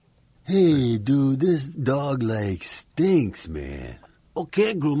Hey, dude, this dog like stinks, man.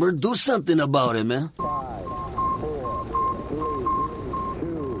 Okay, groomer, do something about it, man. 5, 4, 3,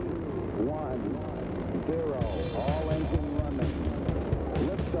 2, 1, 0. All engine running.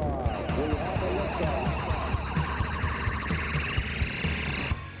 Liftoff. We have a liftoff.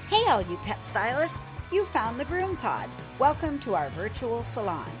 Hey, all you pet stylists. You found the GroomPod. Welcome to our virtual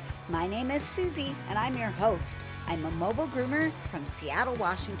salon. My name is Susie, and I'm your host. I'm a mobile groomer from Seattle,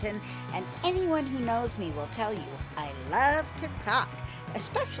 Washington, and anyone who knows me will tell you I love to talk,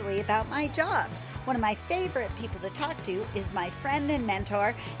 especially about my job. One of my favorite people to talk to is my friend and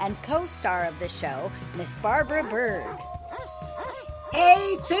mentor and co-star of the show, Miss Barbara Bird.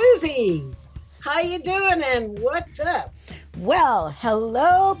 Hey, Susie! How you doing and what's up? Well,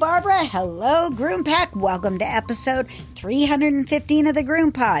 hello, Barbara. Hello, Groom Pack. Welcome to episode 315 of the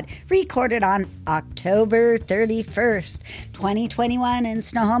GroomPod, recorded on October 31st, 2021 in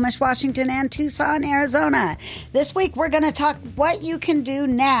Snohomish, Washington, and Tucson, Arizona. This week, we're going to talk what you can do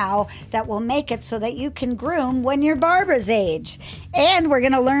now that will make it so that you can groom when you're Barbara's age. And we're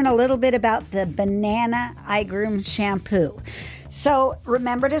going to learn a little bit about the Banana Igroom shampoo. So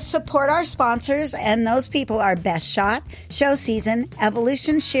remember to support our sponsors, and those people are Best Shot, Show Season,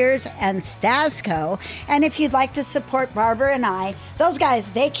 Evolution Shears, and Stasco. And if you'd like to support Barbara and I, those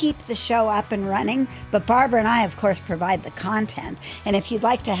guys, they keep the show up and running, but Barbara and I, of course, provide the content. And if you'd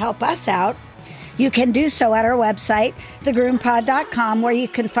like to help us out, you can do so at our website, thegroompod.com, where you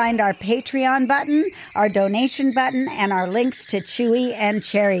can find our Patreon button, our donation button, and our links to Chewy and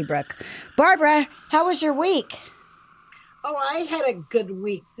Cherrybrook. Barbara, how was your week? Oh, I had a good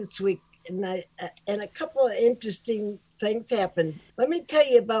week this week, and a couple of interesting things happened. Let me tell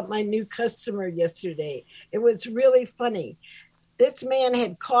you about my new customer yesterday. It was really funny. This man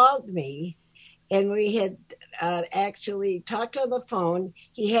had called me, and we had actually talked on the phone.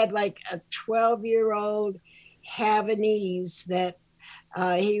 He had like a 12-year-old Havanese that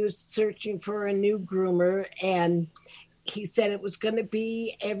he was searching for a new groomer, and he said it was going to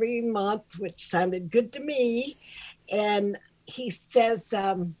be every month, which sounded good to me. And he says,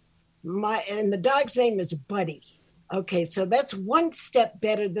 and the dog's name is Buddy. Okay, so that's one step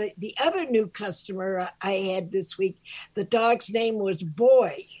better. The other new customer I had this week, the dog's name was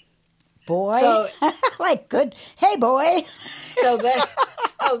Boy. Boy? So, like good, hey, boy. So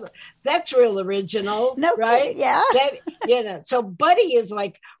that's real original, No, right? Yeah. So Buddy is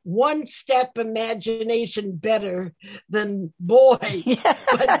like one step imagination better than Boy, Yeah.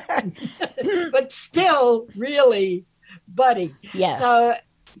 but still really Buddy. Yes. So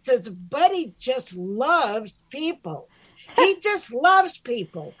it says Buddy just loves people. He just loves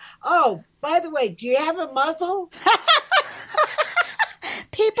people. Oh, by the way, do you have a muzzle?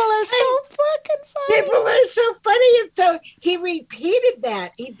 People are so fucking funny. People are so funny. And so he repeated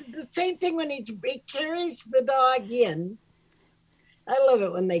that. He did the same thing when he carries the dog in. I love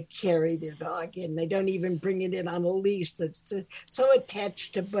it when they carry their dog in. They don't even bring it in on a leash. That's so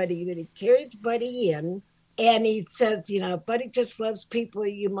attached to Buddy that he carries Buddy in. And he says, Buddy just loves people.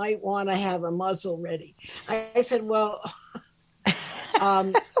 You might want to have a muzzle ready. I said, well,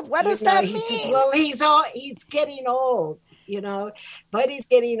 what does that mean? He says, well, he's getting old. Buddy's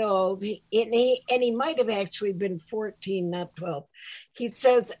getting old, and he might have actually been 14, not 12. He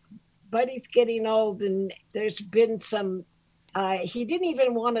says, Buddy's getting old, and there's been some, he didn't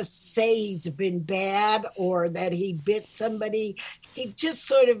even want to say he's been bad or that he bit somebody. He just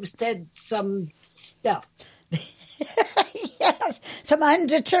sort of said some stuff. Yes, some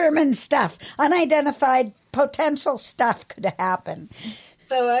undetermined stuff, unidentified potential stuff could happen.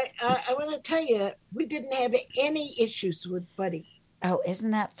 So I want to tell you, we didn't have any issues with Buddy. Oh,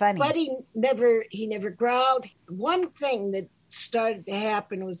 isn't that funny? Buddy never growled. One thing that started to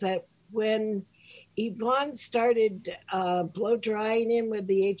happen was that when Yvonne started blow drying him with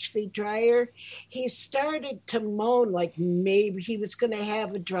the HV dryer, he started to moan like maybe he was going to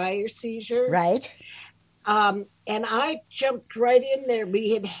have a dryer seizure. Right. And I jumped right in there.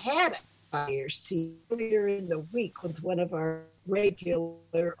 We had a dryer seizure earlier in the week with one of our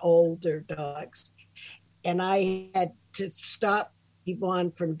regular older dogs, and I had to stop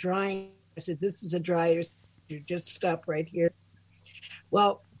Yvonne from drying. I said, this is a dryer, you just stop right here.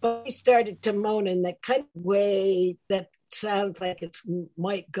 Well, Buddy started to moan in that kind of way that sounds like it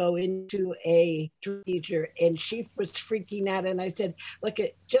might go into a seizure, and she was freaking out, and I said, look,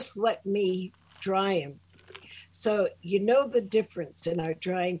 just let me dry him. So the difference in our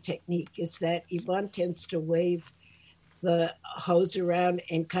drying technique is that Yvonne tends to wave the hose around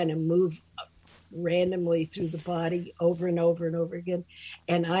and kind of move randomly through the body over and over and over again.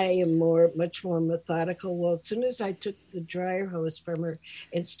 And I am much more methodical. Well, as soon as I took the dryer hose from her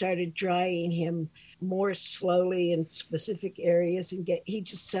and started drying him more slowly in specific areas, he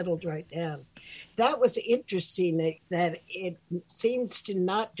just settled right down. That was interesting that it seems to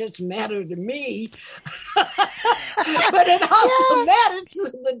not just matter to me, but it also matters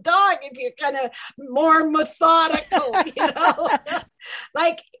to the dog if you're kind of more methodical,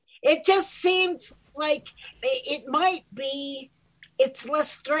 Like, it just seems like it might be, it's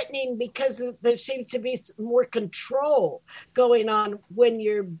less threatening because there seems to be more control going on when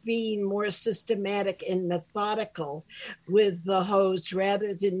you're being more systematic and methodical with the hose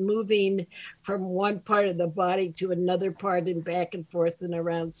rather than moving from one part of the body to another part and back and forth and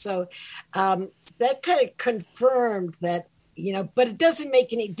around. So that kind of confirmed that, but it doesn't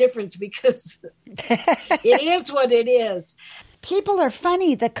make any difference because it is what it is. People are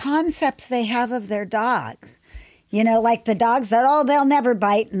funny, the concepts they have of their dogs. Like the dogs that, they'll never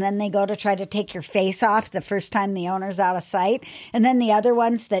bite, and then they go to try to take your face off the first time the owner's out of sight. And then the other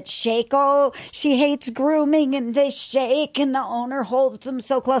ones that shake, she hates grooming, and they shake, and the owner holds them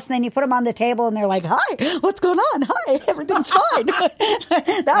so close. And then you put them on the table, and they're like, hi, what's going on? Hi, everything's fine.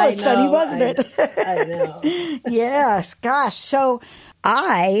 That was funny, wasn't it? I know. Yes, gosh. So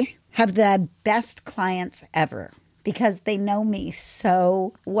I have the best clients ever, because they know me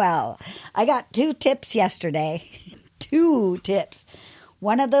so well. I got 2 tips yesterday. 2 tips.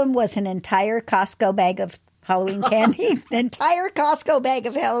 One of them was an entire Costco bag of Halloween candy. An entire Costco bag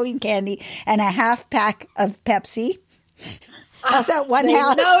of Halloween candy and a half pack of Pepsi. At that one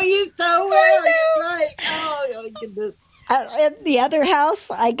house. No, you so well. Right. Oh, goodness. At the other house,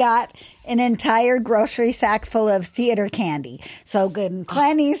 I got an entire grocery sack full of theater candy. So Good and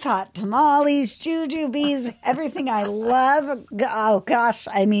Plenty's, hot tamales, jujubes, everything I love. Oh, gosh.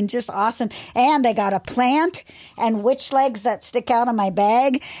 I mean, just awesome. And I got a plant and witch legs that stick out of my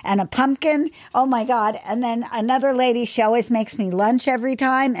bag and a pumpkin. Oh, my God. And then another lady, she always makes me lunch every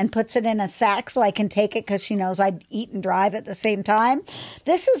time and puts it in a sack so I can take it because she knows I'd eat and drive at the same time.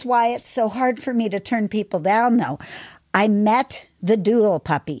 This is why it's so hard for me to turn people down, though. I met the doodle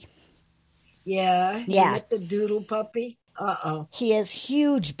puppy. Yeah. You met the doodle puppy? Uh-oh. He is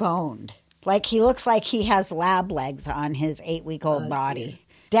huge boned. Like, he looks like he has lab legs on his 8-week-old body. Dear.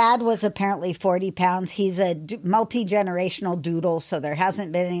 Dad was apparently 40 pounds. He's a multi-generational doodle, so there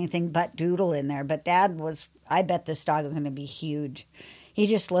hasn't been anything but doodle in there. But Dad was, I bet this dog is going to be huge. He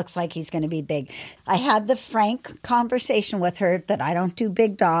just looks like he's going to be big. I had the frank conversation with her that I don't do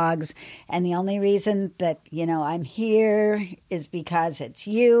big dogs. And the only reason that, I'm here is because it's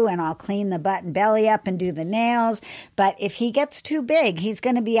you, and I'll clean the butt and belly up and do the nails. But if he gets too big, he's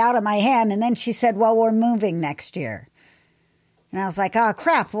going to be out of my hand. And then she said, well, we're moving next year. And I was like, oh,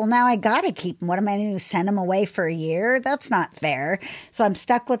 crap. Well, now I got to keep him. What am I going to do? Send him away for a year? That's not fair. So I'm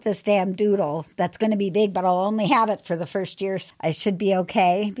stuck with this damn doodle that's going to be big, but I'll only have it for the first year. So I should be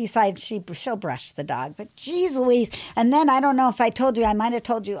okay. Besides, she'll brush the dog. But geez Louise. And then I don't know if I told you, I might have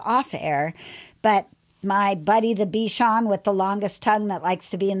told you off air, but my Buddy the Bichon with the longest tongue that likes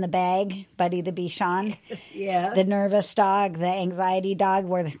to be in the bag, Buddy the Bichon. Yeah. The nervous dog, the anxiety dog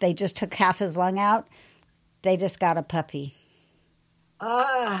where they just took half his lung out. They just got a puppy.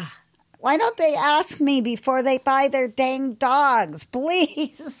 Why don't they ask me before they buy their dang dogs,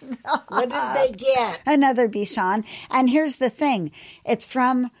 please? What did they get? Another Bichon. And here's the thing. It's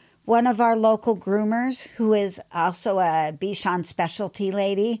from one of our local groomers who is also a Bichon specialty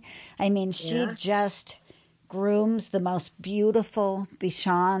lady. I mean, she just grooms the most beautiful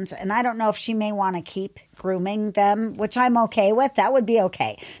Bichons. And I don't know if she may want to keep grooming them, which I'm okay with. That would be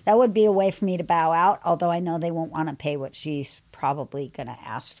okay. That would be a way for me to bow out, although I know they won't want to pay what she's probably going to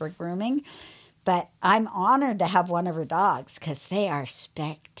ask for grooming. But I'm honored to have one of her dogs because they are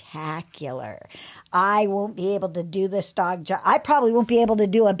spectacular. I won't be able to do this dog job. I probably won't be able to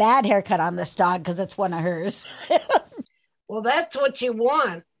do a bad haircut on this dog because it's one of hers. Well, that's what you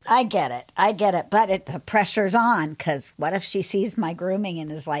want. I get it. But the pressure's on because what if she sees my grooming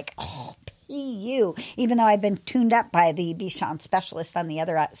and is like, oh, you. Even though I've been tuned up by the Bichon specialist on the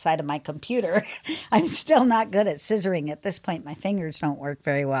other side of my computer, I'm still not good at scissoring. At this point, my fingers don't work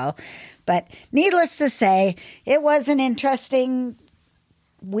very well. But needless to say, it was an interesting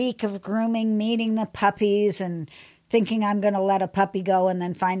week of grooming, meeting the puppies and thinking I'm going to let a puppy go and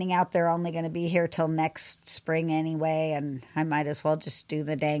then finding out they're only going to be here till next spring anyway. And I might as well just do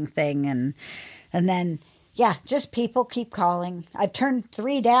the dang thing. And then, yeah, just people keep calling. I've turned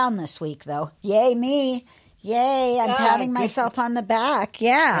 3 down this week, though. Yay, me. Yay, I'm patting myself on the back.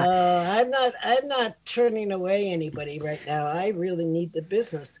 Yeah. I'm not turning away anybody right now. I really need the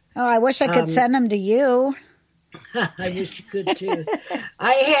business. Oh, I wish I could send them to you. I wish you could too.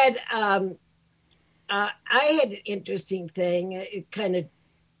 I had an interesting thing. It kind of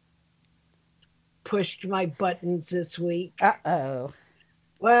pushed my buttons this week. Uh-oh.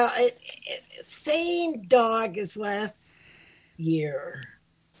 Well, same dog as last year.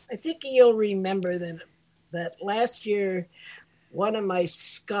 I think you'll remember that last year, one of my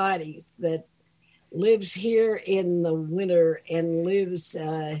Scotties that lives here in the winter and lives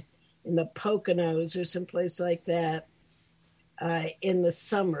in the Poconos or someplace like that in the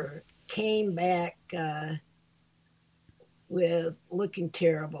summer came back with looking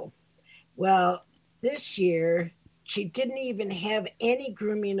terrible. Well, this year she didn't even have any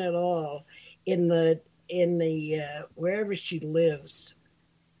grooming at all in the wherever she lives.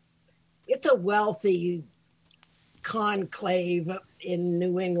 It's a wealthy conclave in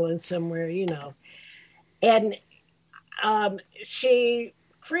New England somewhere, you know. And she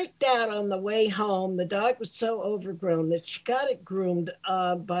freaked out on the way home. The dog was so overgrown that she got it groomed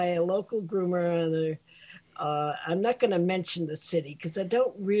by a local groomer. I'm not going to mention the city because I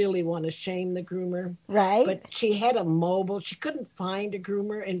don't really want to shame the groomer. Right. But she had a mobile. She couldn't find a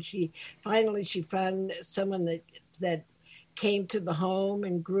groomer, and she finally found someone that came to the home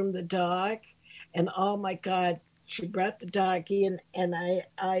and groomed the dog. And oh my God, she brought the dog in, and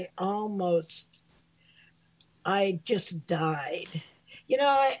I just died. You know,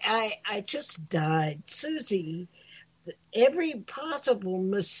 I just died. Susie, every possible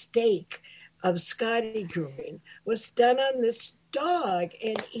mistake of Scotty grooming was done on this dog,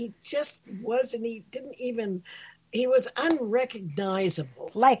 and he was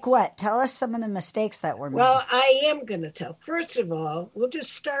unrecognizable. Like what? Tell us some of the mistakes that were made. Well, I am going to tell. First of all, we'll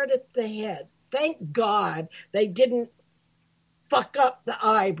just start at the head. Thank God they didn't fuck up the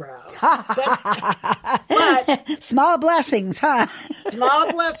eyebrows. but small blessings, huh?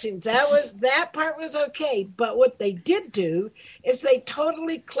 Small blessings. That part was okay. But what they did do is they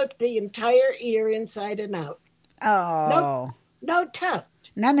totally clipped the entire ear inside and out. Oh. No tuft.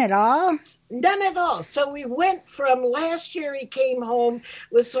 None at all? None at all. So we went from last year he came home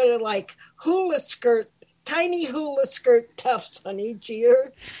with sort of like tiny hula skirt tufts on each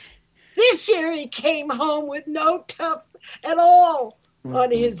ear. This year he came home with no tuft at all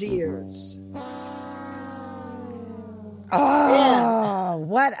on his ears. Oh, yeah.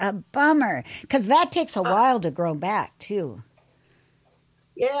 What a bummer. Because that takes a while to grow back, too.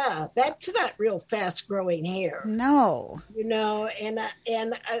 Yeah, that's not real fast-growing hair. No. You know,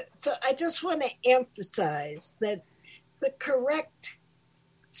 so I just want to emphasize that the correct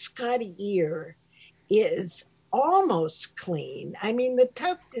Scotty ear is almost clean. I mean, the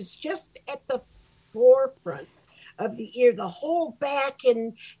tuft is just at the forefront of the ear. The whole back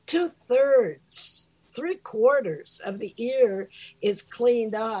and 2/3, 3/4 of the ear is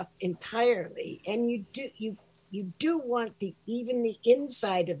cleaned off entirely, and you do want even the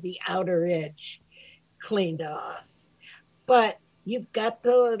inside of the outer edge cleaned off, but you've got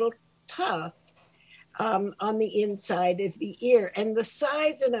the little tuft on the inside of the ear, and the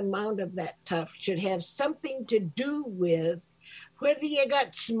size and amount of that tuft should have something to do with whether you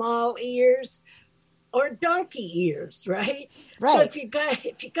got small ears or donkey ears, right? Right. So if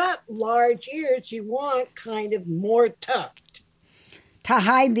you got large ears, you want kind of more tuft to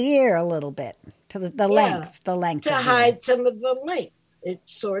hide the ear a little bit, to the length to hide some of the length. It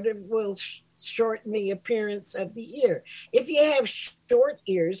sort of will shorten the appearance of the ear. If you have short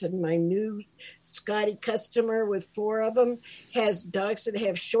ears, and my new Scotty customer with 4 of them has dogs that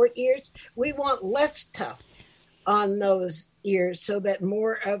have short ears, we want less tuft on those ears so that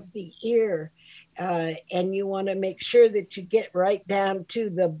more of the ear, and you want to make sure that you get right down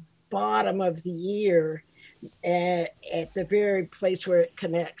to the bottom of the ear at the very place where it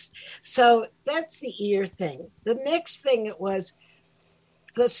connects. So that's the ear thing. The next thing it was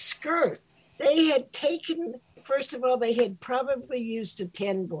the skirt. They had taken, first of all, they had probably used a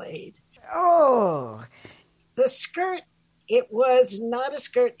 10 blade. Oh. The skirt, it was not a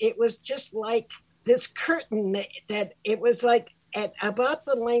skirt. It was just like this curtain that it was like at about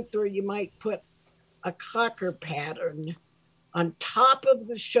the length where you might put a cocker pattern on top of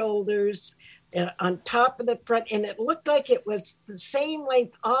the shoulders, on top of the front, and it looked like it was the same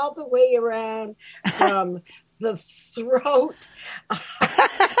length all the way around from the throat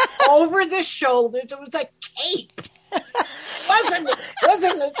over the shoulders. It was like cape. It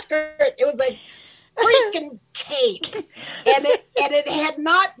wasn't a skirt. It was like freaking cape, and it had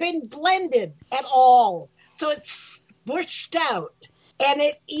not been blended at all, so it's bushed out. And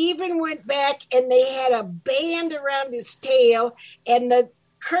it even went back, and they had a band around his tail, and the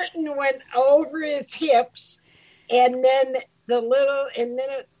curtain went over his hips, and then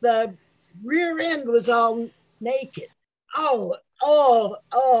the rear end was all naked. Oh.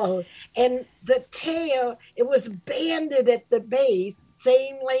 And the tail, it was banded at the base,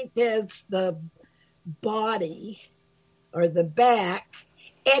 same length as the body or the back,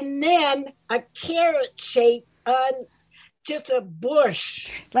 and then a carrot shape on just a bush.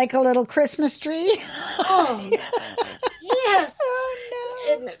 Like a little Christmas tree? Oh, yes. Oh,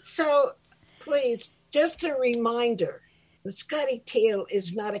 no. And so, please, just a reminder, the Scotty tail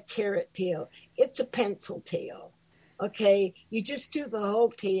is not a carrot tail. It's a pencil tail, okay? You just do the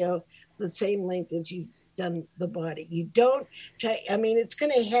whole tail the same length as you've done the body. You don't try, I mean, it's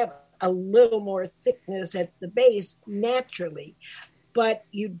going to have a little more thickness at the base naturally, but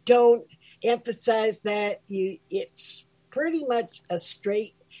you don't emphasize that. It's pretty much a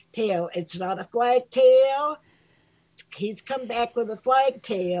straight tail. It's not a flag tail. He's come back with a flag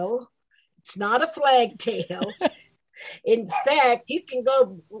tail. It's not a flag tail. In fact, you can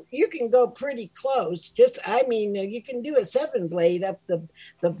go pretty close. You can do a 7-blade up the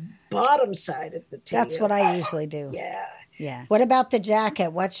bottom side of the tail. That's what I usually do. Yeah. What about the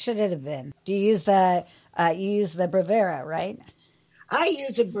jacket? What should it have been? Do you use the Bravera, right? I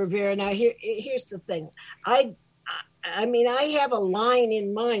use a Bravera. Now here's the thing. I have a line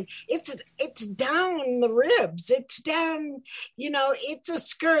in mind. It's down the ribs. It's down, it's a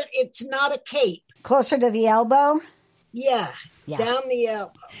skirt. It's not a cape. Closer to the elbow? Yeah. Down the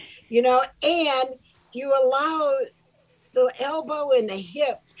elbow. And you allow the elbow and the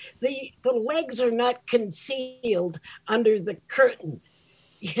hips. The legs are not concealed under the curtain.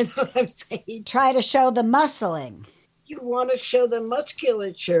 You know what I'm saying? Try to show the muscling. You want to show the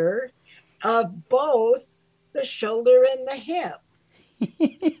musculature of both the shoulder and the hip.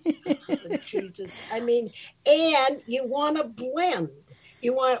 Jesus. And you want to blend.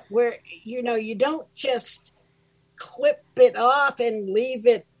 You want where, you don't just clip it off and leave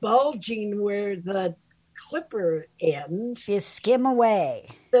it bulging where the clipper ends. You skim away.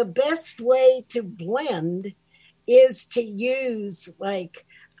 The best way to blend is to use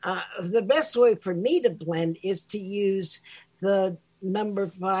the best way for me to blend is to use the number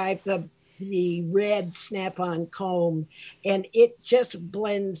 5, the red snap-on comb, and it just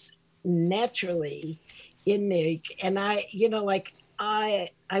blends naturally in there. And I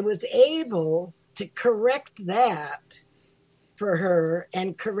was able to correct that for her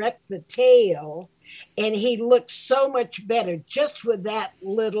and correct the tail, and he looked so much better just with that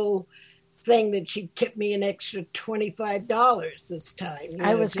little thing that she tipped me an extra $25 this time.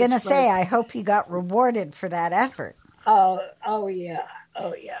 I was going to say, I hope he got rewarded for that effort. Oh yeah.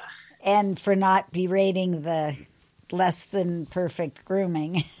 And for not berating the less than perfect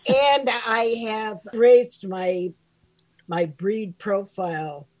grooming. And I have raised my breed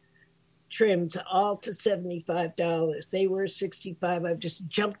profile trims all to $75. They were $65. I've just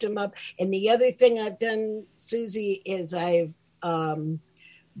jumped them up. And the other thing I've done, Susie, is I've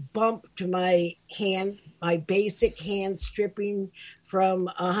bumped my basic hand stripping from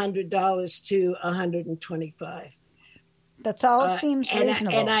 $100 to $125. That's all seems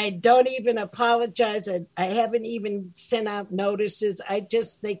reasonable. And I don't even apologize. I haven't even sent out notices.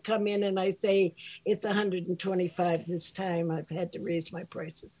 They come in and I say, it's $125 this time. I've had to raise my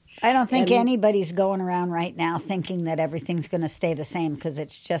prices. I don't think anybody's going around right now thinking that everything's going to stay the same, because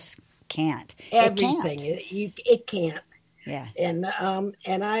it's just can't. Everything. It can't. Yeah. And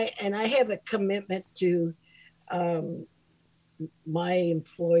I have a commitment to my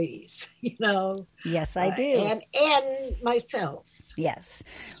employees, Yes, I do. And myself. Yes.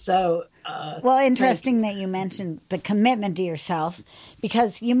 So, interesting that you mentioned the commitment to yourself,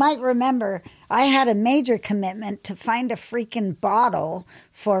 because you might remember I had a major commitment to find a freaking bottle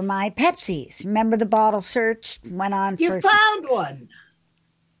for my Pepsis. Remember the bottle search went on for... You found one.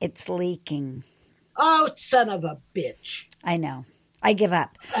 It's leaking. Oh, son of a bitch. I know. I give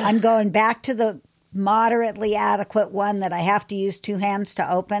up. I'm going back to the moderately adequate one that I have to use 2 hands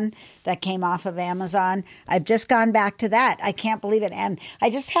to open that came off of Amazon. I've just gone back to that. I can't believe it. And I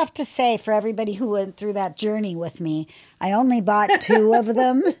just have to say, for everybody who went through that journey with me, I only bought 2 of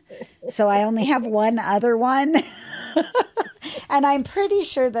them. So I only have one other one. And I'm pretty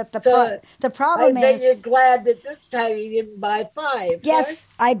sure that the problem is... I bet you're glad that this time you didn't buy 5. Yes,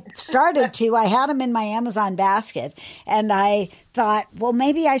 right? I started to. I had them in my Amazon basket, and I thought, well,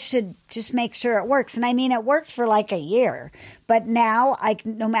 maybe I should just make sure it works. And it worked for like a year. But now,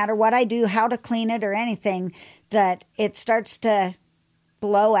 no matter what I do, how to clean it or anything, that it starts to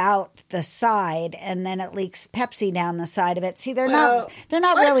blow out the side, and then it leaks Pepsi down the side of it. See, they're Well,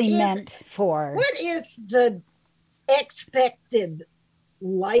 not what really is- meant for. What is the expected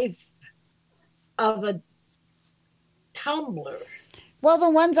life of a tumbler? Well, the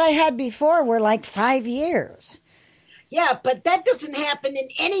ones I had before were like 5 years. Yeah, but that doesn't happen in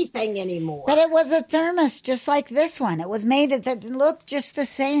anything anymore. But it was a thermos just like this one. It was made that looked just the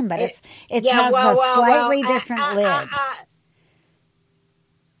same, but it has a slightly different lid.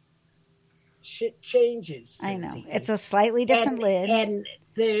 Shit changes. I know. Cynthia. It's a slightly different lid. And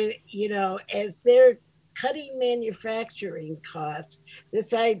they're, as they're cutting manufacturing costs,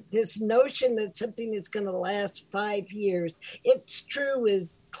 this notion that something is going to last 5 years, it's true with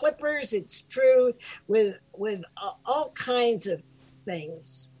clippers, it's true with all kinds of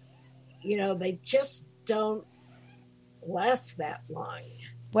things. They just don't last that long.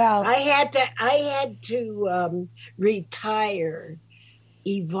 Well, I had to retire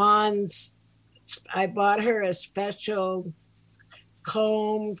Yvonne's. I bought her a special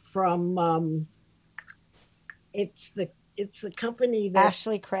comb from it's the company that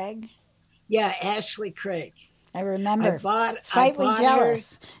Ashley Craig. Yeah, Ashley Craig. I remember. Slightly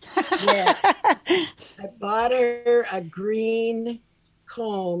jealous. I bought her a green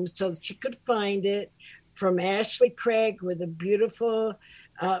comb so that she could find it from Ashley Craig with a beautiful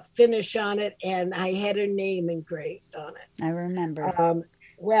finish on it, and I had her name engraved on it. I remember.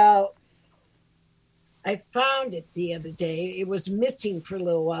 Well, I found it the other day. It was missing for a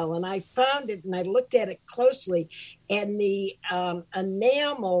little while, and I found it, and I looked at it closely, and the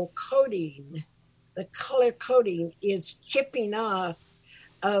enamel coating, the color coating, is chipping off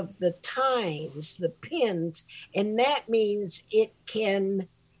of the tines, the pins, and that means it can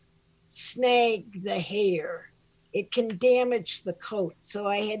snag the hair. It can damage the coat, so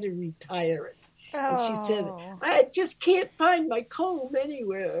I had to retire it. And she said, I just can't find my comb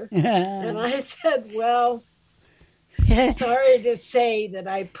anywhere. And I said, well, sorry to say that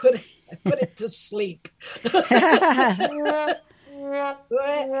I put it to sleep.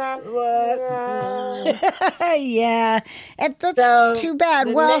 Yeah, that's too bad.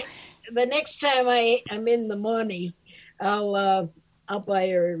 The next time I'm in the money, I'll buy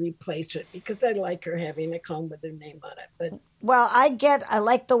her a replacement because I like her having a comb with her name on it. But I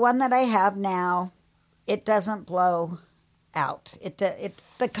like the one that I have now. It doesn't blow out.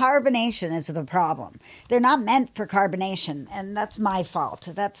 The carbonation is the problem. They're not meant for carbonation, and that's my fault.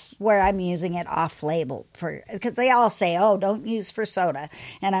 That's where I'm using it off label because they all say, "Oh, don't use for soda,"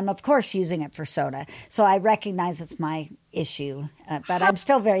 and I'm of course using it for soda. So I recognize it's my issue, but I'm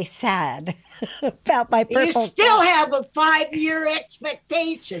still very sad about my purple. You still have a 5-year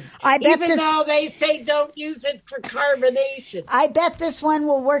expectation, even though they say don't use it for carbonation. I bet this one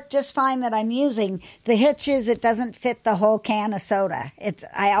will work just fine that I'm using. The hitch is it doesn't fit the whole can of soda.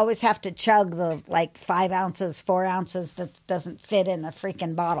 I always have to chug the 5 ounces, 4 ounces that doesn't fit in the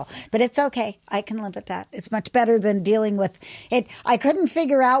freaking bottle. But it's okay. I can live with that. It's much better than dealing with it. I couldn't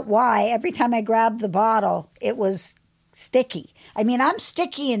figure out why every time I grabbed the bottle, it was sticky. I mean, I'm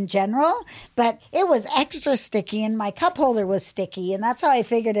sticky in general, but it was extra sticky and my cup holder was sticky, and that's how I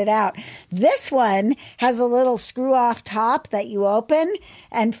figured it out. This one has a little screw off top that you open,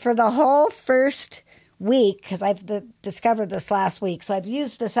 and for the whole first week, because I've discovered this last week, so I've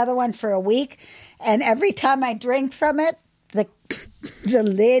used this other one for a week, and every time I drink from it, the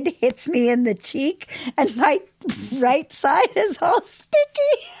lid hits me in the cheek and my right side is all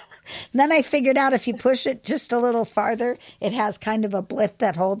sticky. And then I figured out if you push it just a little farther, it has kind of a blip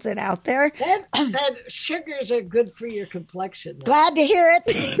that holds it out there. That sugars are good for your complexion. Glad to hear it.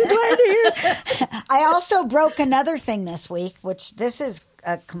 Glad to hear it. I also broke another thing this week, which this is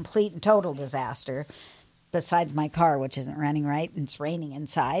a complete and total disaster, besides my car, which isn't running right, and it's raining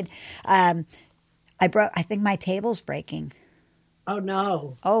inside. I think my table's breaking. Oh,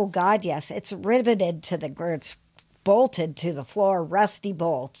 no. Oh, God, yes. It's riveted to it's bolted to the floor, rusty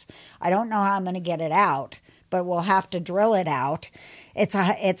bolts. I don't know how I'm going to get it out, but we'll have to drill it out. It's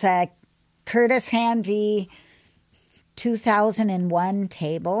a Curtis Hanvey 2001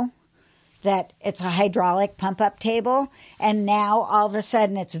 table. That it's a hydraulic pump-up table, and now all of a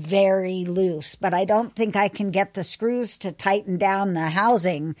sudden it's very loose. But I don't think I can get the screws to tighten down the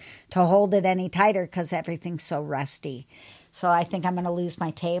housing to hold it any tighter because everything's so rusty. So I think I'm going to lose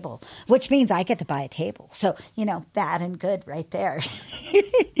my table, which means I get to buy a table. So, bad and good right there.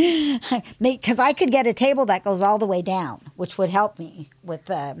 Because I could get a table that goes all the way down, which would help me with,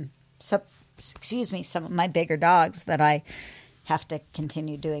 some of my bigger dogs that I have to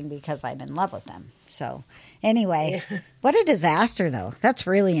continue doing because I'm in love with them. So anyway, What a disaster, though. That's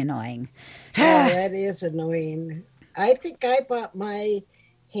really annoying. Yeah, that is annoying. I think I bought my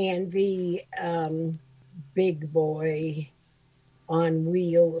Hanvey big boy on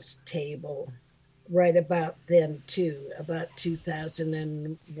wheels table right about then too, about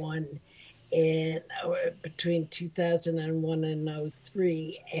 2001 and between 2001 and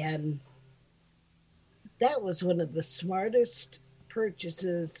 03, and that was one of the smartest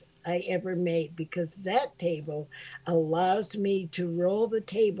purchases I ever made, because that table allows me to roll the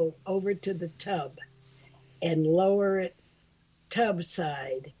table over to the tub and lower it tub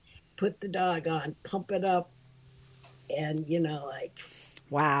side, put the dog on, pump it up, and like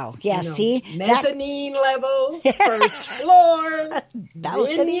Wow. Yeah, see? mezzanine level, first floor.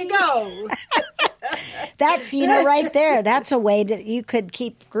 In you go. That's, right there. That's a way that you could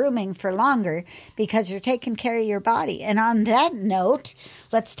keep grooming for longer because you're taking care of your body. And on that note,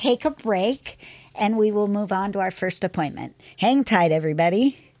 let's take a break and we will move on to our first appointment. Hang tight,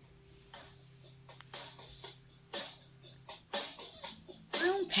 everybody.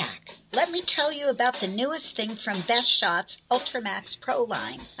 Groom Pack. Let me tell you about the newest thing from Best Shot's Ultramax Pro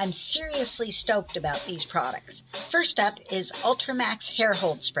line. I'm seriously stoked about these products. First up is Ultramax Hair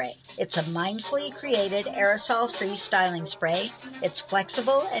Hold Spray. It's a mindfully created aerosol-free styling spray. It's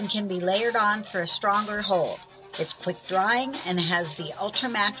flexible and can be layered on for a stronger hold. It's quick drying and has the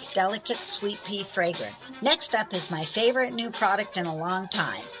Ultramax Delicate Sweet Pea fragrance. Next up is my favorite new product in a long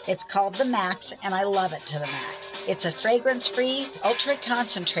time. It's called the Max, and I love it to the max. It's a fragrance-free,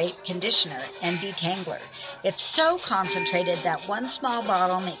 ultra-concentrate conditioner and detangler. It's so concentrated that one small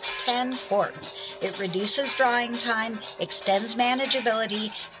bottle makes 10 quarts. It reduces drying time, extends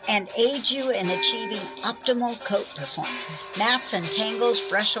manageability, and aids you in achieving optimal coat performance. Mats and tangles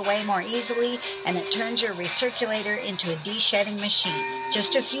brush away more easily, and it turns your recirculator into a de-shedding machine.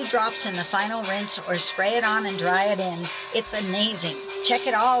 Just a few drops in the final rinse or spray it on and dry it in. It's amazing. Check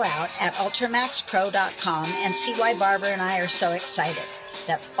it all out at ultramaxpro.com and see why Barbara and I are so excited.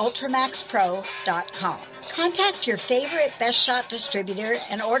 That's ultramaxpro.com. Contact your favorite Best Shot distributor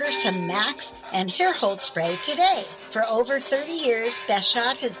and order some Max and Hair Hold Spray today. For over 30 years, Best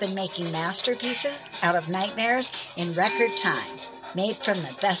Shot has been making masterpieces out of nightmares in record time, made from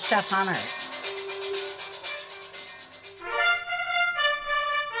the best stuff on earth.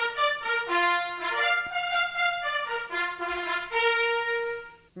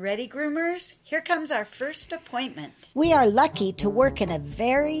 Ready, groomers? Here comes our first appointment. We are lucky to work in a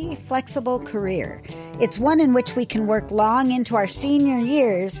very flexible career. It's one in which we can work long into our senior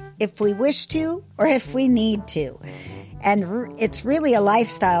years if we wish to or if we need to. And it's really a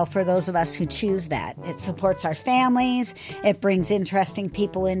lifestyle for those of us who choose that. It supports our families. It brings interesting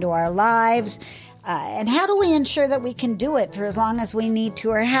people into our lives. And how do we ensure that we can do it for as long as we need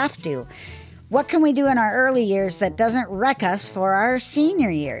to or have to? What can we do in our early years that doesn't wreck us for our senior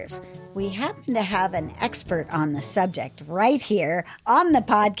years? We happen to have an expert on the subject right here on the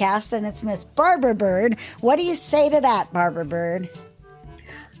podcast, and it's Miss Barbara Bird. What do you say to that, Barbara Bird?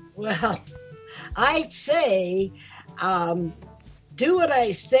 Well, I say, do what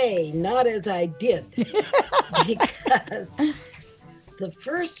I say, not as I did. Because the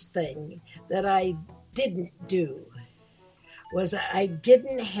first thing that I didn't do was I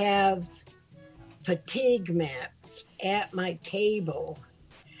didn't have fatigue mats at my table.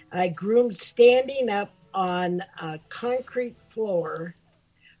 I groomed standing up on a concrete floor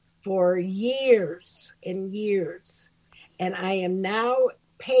for years and years. And I am now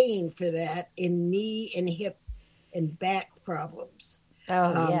paying for that in knee and hip and back problems.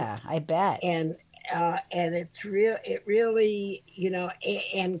 Oh, yeah, I bet. And it's real. It really,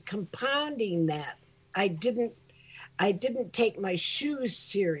 and compounding that, I didn't take my shoes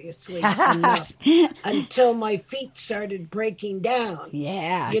seriously enough until my feet started breaking down.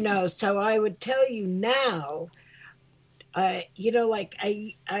 Yeah. So I would tell you now, I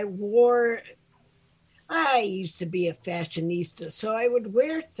used to be a fashionista, so I would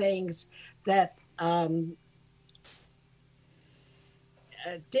wear things that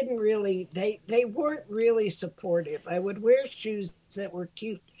they weren't really supportive. I would wear shoes that were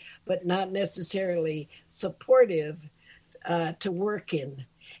cute, but not necessarily supportive to work in.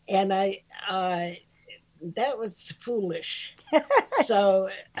 And that was foolish. So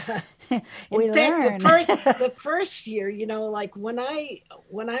in fact, the first year, when I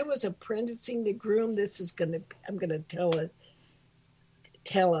was apprenticing to groom, I'm gonna tell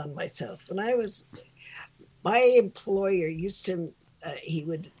on myself. My employer used to,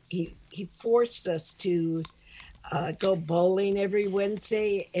 he forced us to go bowling every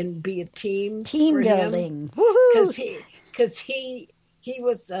Wednesday and be a team building. Woohoo! Because he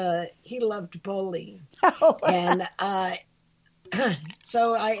loved bowling. Oh, and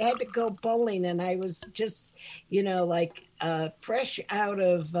so I had to go bowling, and I was just, fresh out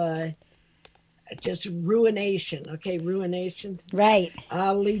of just ruination. Okay, ruination. Right.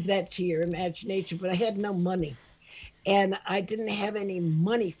 I'll leave that to your imagination. But I had no money, and I didn't have any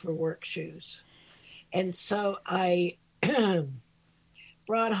money for work shoes, and so I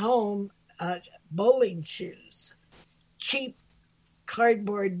brought home bowling shoes, cheap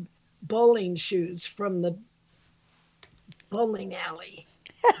cardboard bowling shoes from the bowling alley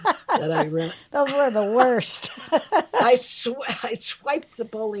that I rent. Those were the worst. I swiped the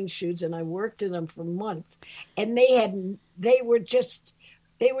bowling shoes, and I worked in them for months, and they were just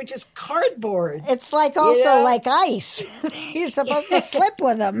cardboard. It's like also like ice. You're supposed to slip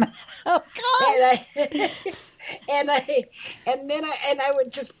with them. Oh God! And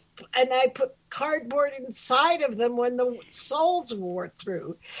I put cardboard inside of them when the soles wore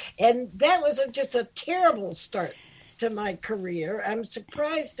through, and that was just a terrible start to my career. I'm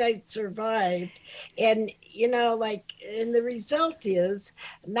surprised I survived, and and the result is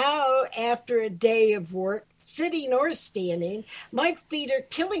now after a day of work, sitting or standing, my feet are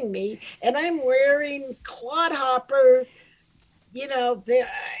killing me, and I'm wearing clodhopper.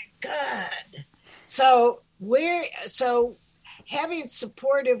 God. So having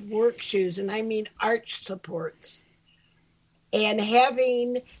supportive work shoes, and I mean arch supports, and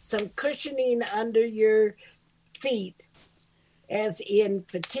having some cushioning under your feet, as in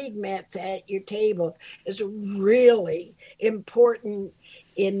fatigue mats at your table, is really important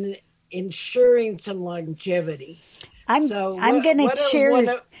in ensuring some longevity. I'm going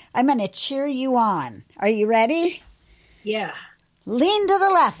to cheer you on. Are you ready? Yeah. Lean to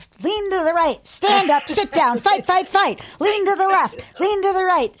the left, lean to the right, stand up, sit down, fight, fight, fight. Lean to the left, lean to the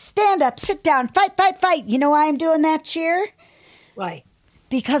right, stand up, sit down, fight, fight, fight. You know why I'm doing that cheer? Why?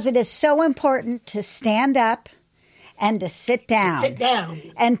 Because it is so important to stand up and to sit down. Sit down.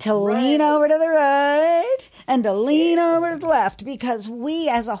 And to lean over to the right and to lean over to the left, because we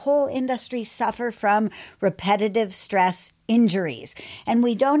as a whole industry suffer from repetitive stress injuries. And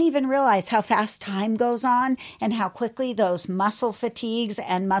we don't even realize how fast time goes on and how quickly those muscle fatigues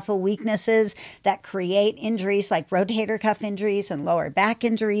and muscle weaknesses that create injuries like rotator cuff injuries and lower back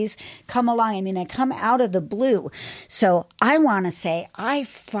injuries come along. I mean, they come out of the blue. So I want to say I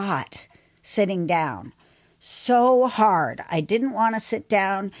fought sitting down so hard. I didn't want to sit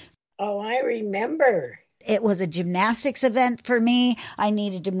down. Oh, I remember. It was a gymnastics event for me. I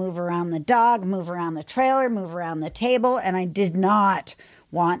needed to move around the dog, move around the trailer, move around the table, and I did not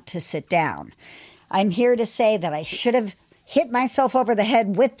want to sit down. I'm here to say that I should have hit myself over the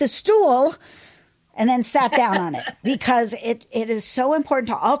head with the stool and then sat down on it, because it is so important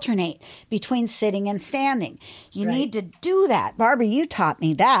to alternate between sitting and standing. You need to do that. Barbara, you taught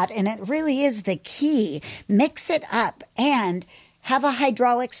me that, and it really is the key. Mix it up and have a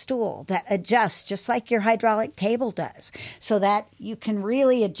hydraulic stool that adjusts just like your hydraulic table does, so that you can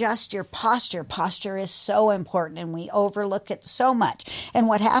really adjust your posture. Posture is so important, and we overlook it so much. And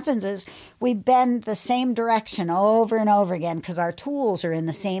what happens is we bend the same direction over and over again because our tools are in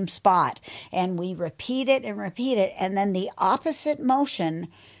the same spot, and we repeat it, and then the opposite motion,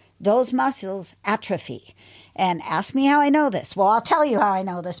 those muscles atrophy. And ask me how I know this. Well, I'll tell you how I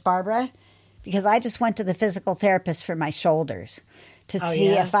know this, Barbara, because I just went to the physical therapist for my shoulders to see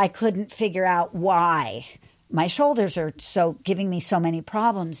if I couldn't figure out why my shoulders are giving me so many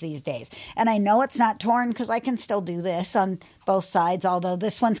problems these days. And I know it's not torn because I can still do this on both sides, although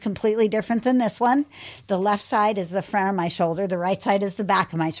this one's completely different than this one. The left side is the front of my shoulder. The right side is the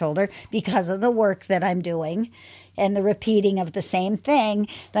back of my shoulder because of the work that I'm doing and the repeating of the same thing.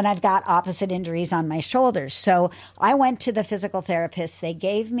 Then I've got opposite injuries on my shoulders. So I went to the physical therapist. They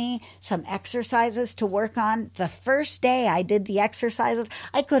gave me some exercises to work on. The first day I did the exercises,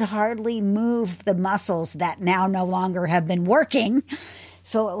 I could hardly move the muscles that now no longer have been working.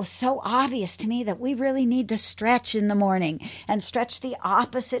 So it was so obvious to me that we really need to stretch in the morning and stretch the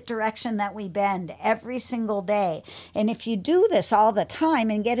opposite direction that we bend every single day. And if you do this all the time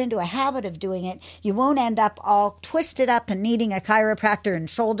and get into a habit of doing it, you won't end up all twisted up and needing a chiropractor and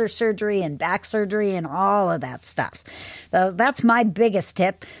shoulder surgery and back surgery and all of that stuff. So that's my biggest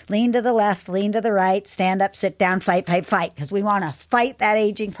tip. Lean to the left, lean to the right, stand up, sit down, fight, fight, fight. Because we want to fight that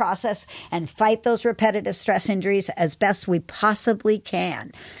aging process and fight those repetitive stress injuries as best we possibly can.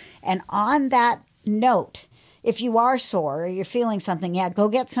 And on that note, if you are sore or you're feeling something, go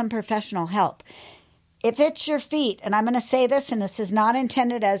get some professional help. If it's your feet, and I'm going to say this, and this is not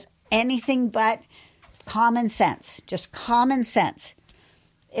intended as anything but common sense, just common sense.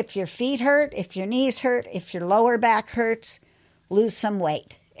 If your feet hurt, if your knees hurt, if your lower back hurts, lose some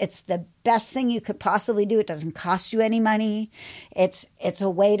weight. It's the best thing you could possibly do. It doesn't cost you any money. It's a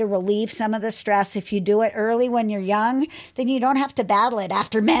way to relieve some of the stress. If you do it early when you're young, then you don't have to battle it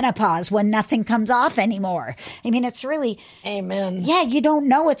after menopause when nothing comes off anymore. I mean, it's really... Amen. Yeah, you don't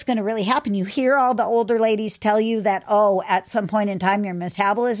know what's going to really happen. You hear all the older ladies tell you that, oh, at some point in time your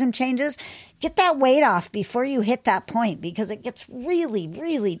metabolism changes. Get that weight off before you hit that point, because it gets really,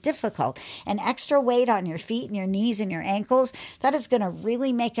 really difficult. And extra weight on your feet and your knees and your ankles, that is going to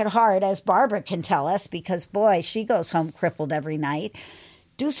really make it hard, as Barbara can tell us, because, boy, she goes home crippled every night.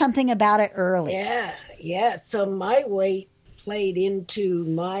 Do something about it early. Yeah. So my weight played into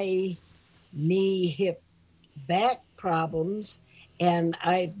my knee, hip, back problems, and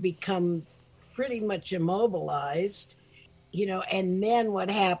I've become pretty much immobilized, and then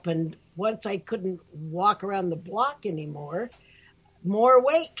what happened, once I couldn't walk around the block anymore, more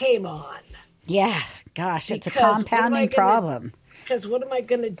weight came on. Yeah, gosh, it's a compounding problem. Because what am I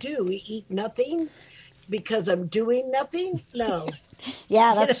going to do? Eat nothing? Because I'm doing nothing? No.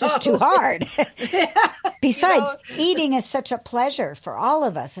 Yeah, that's just too hard. Besides, eating is such a pleasure for all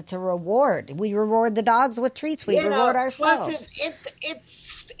of us. It's a reward. We reward the dogs with treats. We reward ourselves.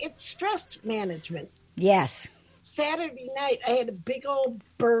 Plus, it's stress management. Yes. Saturday night, I had a big old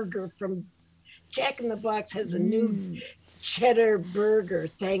burger from Jack in the Box. Has a new cheddar burger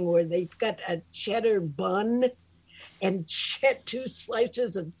thing where they've got a cheddar bun and 2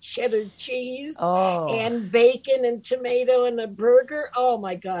 slices of cheddar cheese and bacon and tomato and a burger. Oh,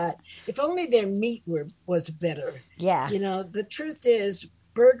 my God. If only their meat was better. Yeah. The truth is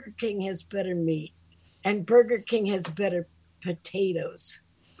Burger King has better meat and Burger King has better potatoes.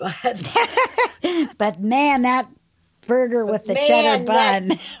 But man, that burger with the cheddar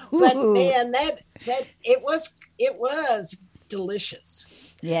bun. That it was delicious.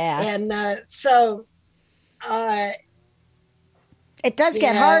 Yeah. And so it does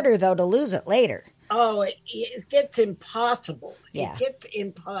get harder though to lose it later. Oh, it gets impossible. Yeah. It gets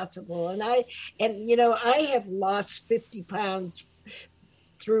impossible. And I have lost 50 pounds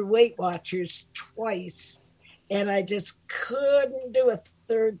through Weight Watchers twice, and I just couldn't do a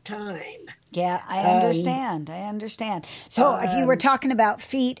third time. Yeah, I understand. So you were talking about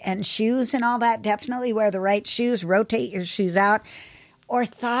feet and shoes and all that. Definitely wear the right shoes. Rotate your shoes out.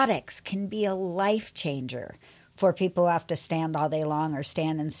 Orthotics can be a life changer for people who have to stand all day long or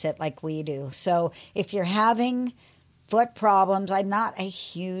stand and sit like we do. So if you're having foot problems, I'm not a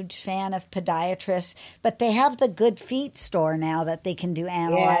huge fan of podiatrists, but they have the Good Feet store now that they can do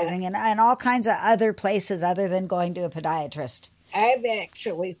analyzing and all kinds of other places other than going to a podiatrist. I've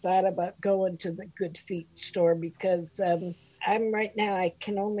actually thought about going to the Good Feet store because I'm right now, I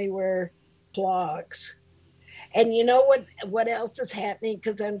can only wear clogs. And you know what else is happening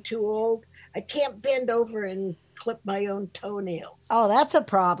because I'm too old? I can't bend over and clip my own toenails. Oh, that's a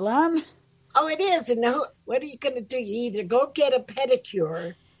problem. Oh, it is. And what are you going to do? You either go get a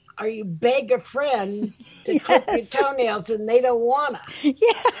pedicure or you beg a friend to clip your toenails and they don't want to.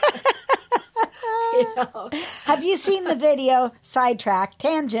 Yeah. Have you seen the video, sidetrack,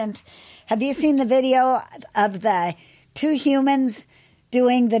 tangent, have you seen the video of the 2 humans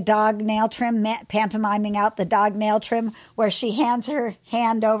doing the dog nail trim, pantomiming out the dog nail trim, where she hands her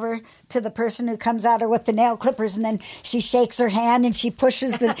hand over to the person who comes at her with the nail clippers, and then she shakes her hand and she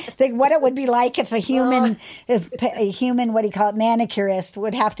pushes what it would be like if a human, what do you call it, manicurist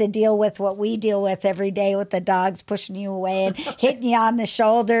would have to deal with what we deal with every day with the dogs pushing you away and hitting you on the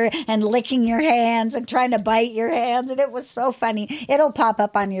shoulder and licking your hands and trying to bite your hands. And it was so funny. It'll pop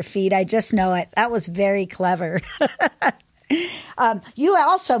up on your feed. I just know it. That was very clever. You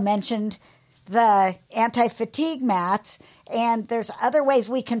also mentioned the anti-fatigue mats, and there's other ways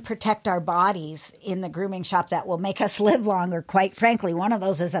we can protect our bodies in the grooming shop that will make us live longer, quite frankly. One of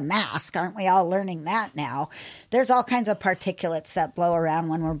those is a mask. Aren't we all learning that now? There's all kinds of particulates that blow around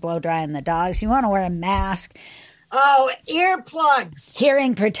when we're blow drying the dogs. You want to wear a mask. Oh, earplugs.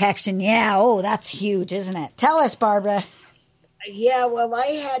 Hearing protection. Yeah. Oh, that's huge, isn't it? Tell us, Barbara. Yeah, well, I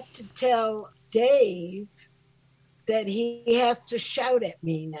had to tell Dave that he has to shout at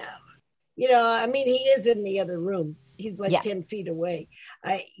me now. I mean, he is in the other room. He's like 10 feet away.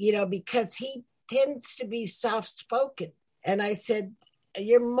 Because he tends to be soft-spoken. And I said,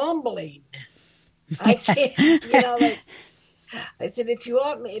 you're mumbling. I can't, I said, if you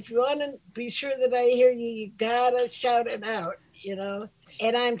want to be sure that I hear you, you gotta shout it out,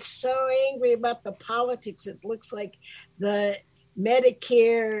 And I'm so angry about the politics. It looks like the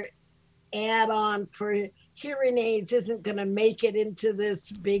Medicare add-on for hearing aids isn't going to make it into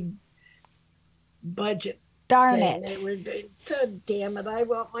this big budget Darn thing it. that we're doing. So damn it, I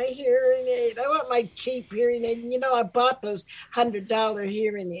want my hearing aid. I want my cheap hearing aid. And, I bought those $100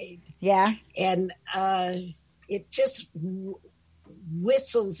 hearing aid. Yeah. And it just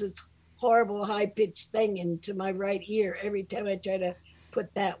whistles this horrible high-pitched thing into my right ear every time I try to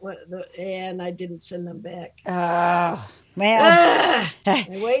put that one, and I didn't send them back. Oh, well. I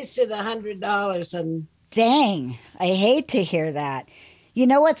wasted $100 on. Dang, I hate to hear that. You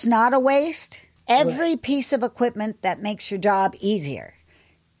know what's not a waste? Every piece of equipment that makes your job easier.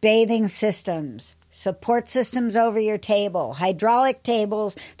 Bathing systems, support systems over your table, hydraulic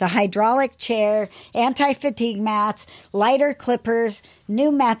tables, the hydraulic chair, anti-fatigue mats, lighter clippers,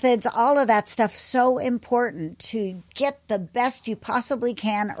 new methods, all of that stuff so important to get the best you possibly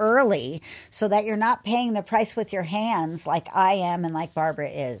can early so that you're not paying the price with your hands like I am and like Barbara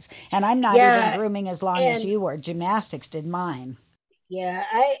is. And I'm not even grooming as long as you were. Gymnastics did mine. Yeah,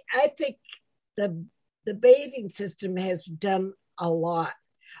 I think the bathing system has done a lot.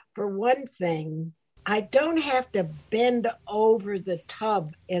 For one thing, I don't have to bend over the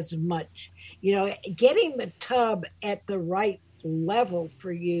tub as much. Getting the tub at the right level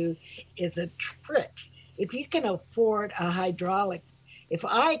for you is a trick. If you can afford if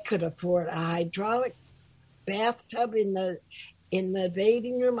I could afford a hydraulic bathtub in the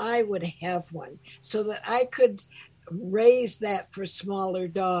bathing room, I would have one so that I could raise that for smaller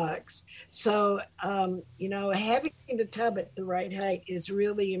dogs. So, having the tub at the right height is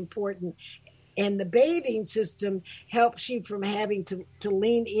really important. And the bathing system helps you from having to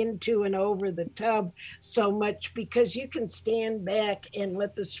lean into and over the tub so much because you can stand back and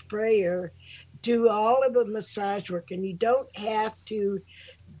let the sprayer do all of the massage work and you don't have to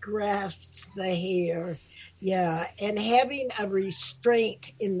grasp the hair. Yeah, and having a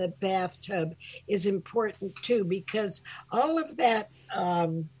restraint in the bathtub is important too because all of that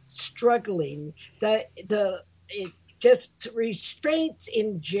struggling, just restraints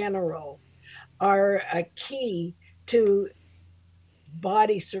in general are a key to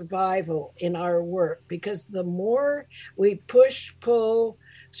body survival in our work because the more we push, pull,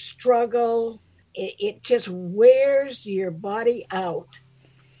 struggle, it just wears your body out.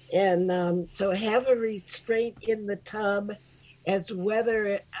 And so have a restraint in the tub as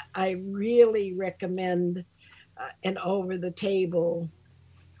whether I really recommend an over-the-table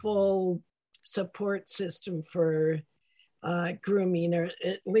full support system for grooming or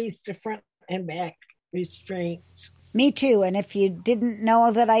at least the front and back restraints. Me too. And if you didn't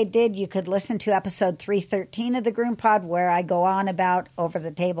know that I did, you could listen to episode 313 of the GroomPod where I go on about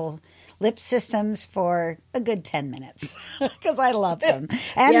over-the-table lip systems for a good 10 minutes because I love them.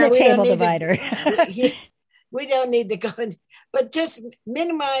 And the table divider. We don't need to go in, but just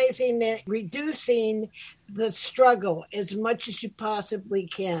minimizing it, reducing the struggle as much as you possibly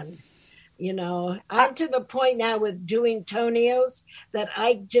can. I'm to the point now with doing toenails that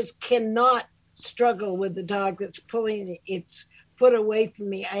I just cannot struggle with the dog that's pulling its foot away from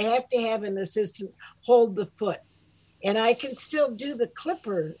me. I have to have an assistant hold the foot. And I can still do the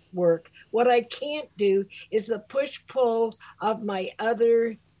clipper work. What I can't do is the push-pull of my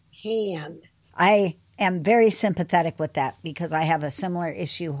other hand. I am very sympathetic with that because I have a similar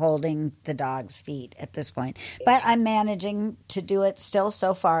issue holding the dog's feet at this point. But I'm managing to do it still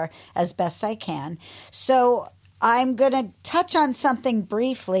so far as best I can. So I'm going to touch on something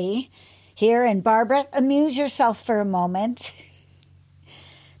briefly here. And Barbara, amuse yourself for a moment.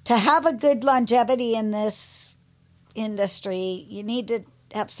 To have a good longevity in this industry, you need to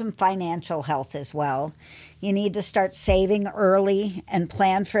have some financial health as well. You need to start saving early and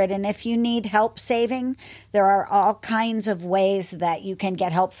plan for it. And if you need help saving, there are all kinds of ways that you can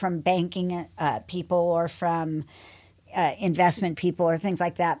get help from banking people or from investment people or things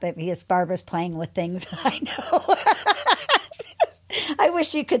like that. Because Barbara's playing with things I know. I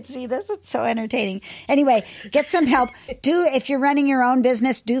wish you could see this. It's so entertaining. Anyway, get some help. If you're running your own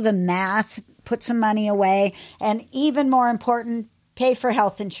business, do the math. Put some money away. And even more important, pay for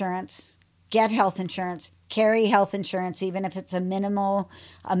health insurance. Get health insurance. Carry health insurance, even if it's a minimal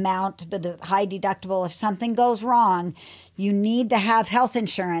amount, but the high deductible. If something goes wrong, you need to have health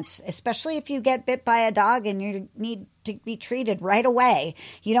insurance, especially if you get bit by a dog and you need to be treated right away.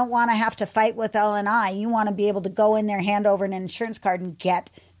 You don't want to have to fight with L&I. You want to be able to go in there, hand over an insurance card, and get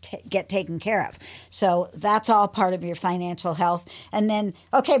taken care of. So that's all part of your financial health. And then,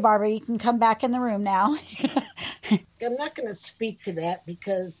 okay, Barbara, you can come back in the room now. I'm not going to speak to that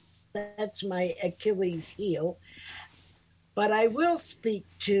because that's my Achilles heel. But I will speak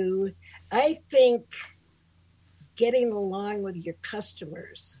to, I think getting along with your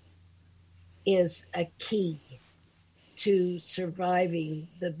customers is a key to surviving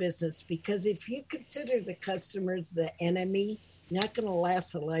the business, because if you consider the customers the enemy, you're not going to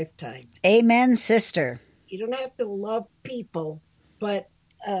last a lifetime. Amen, sister. You don't have to love people, but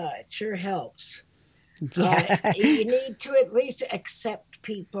it sure helps. Yeah. You need to at least accept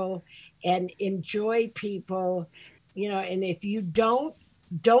people and enjoy people, and if you don't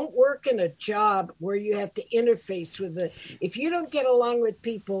work in a job where you have to interface with if you don't get along with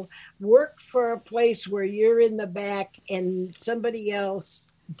people, work for a place where you're in the back and somebody else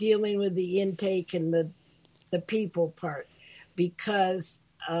dealing with the intake and the people part, because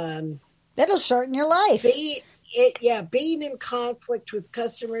that'll shorten your life. Being in conflict with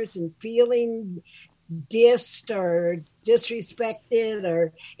customers and feeling dissed or disrespected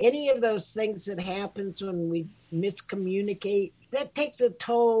or any of those things that happens when we miscommunicate, that takes a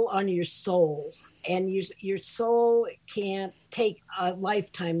toll on your soul, and your soul can't take a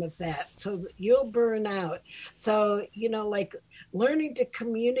lifetime of that, so you'll burn out. So like learning to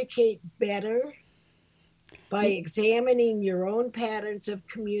communicate better by examining your own patterns of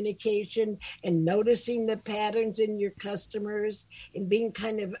communication and noticing the patterns in your customers and being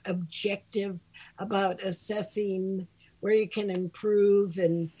kind of objective about assessing where you can improve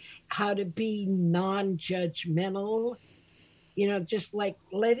and how to be non-judgmental, just like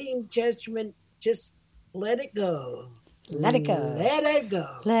letting judgment, just let it go. Let it go. Let it go.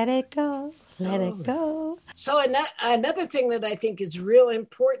 Let it go. Let it go. So another thing that I think is real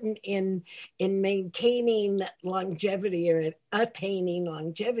important in maintaining longevity or attaining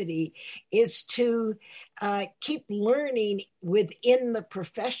longevity is to keep learning within the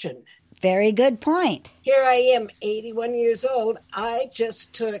profession. Very good point. Here I am, 81 years old. I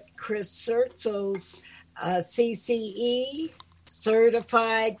just took Chris Sertzel's CCE,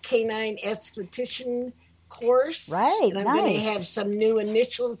 Certified Canine Esthetician course. Right, and I'm going to have some new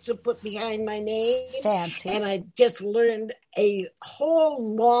initials to put behind my name. Fancy. And I just learned a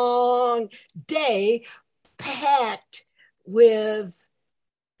whole long day packed with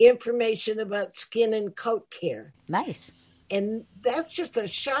information about skin and coat care. Nice. And that's just a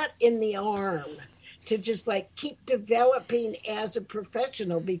shot in the arm to just like keep developing as a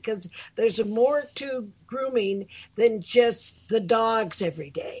professional, because there's more to grooming than just the dogs every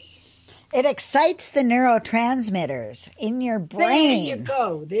day. It excites the neurotransmitters in your brain.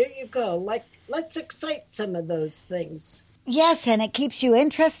 There you go. Like, let's excite some of those things. Yes, and it keeps you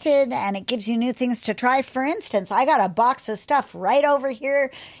interested, and it gives you new things to try. For instance, I got a box of stuff right over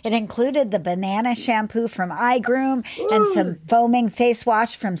here. It included the banana shampoo from Igroom and some foaming face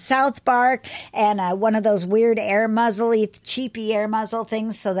wash from South Bark and one of those weird air muzzle-y, cheapy air muzzle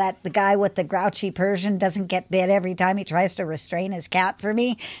things so that the guy with the grouchy Persian doesn't get bit every time he tries to restrain his cat for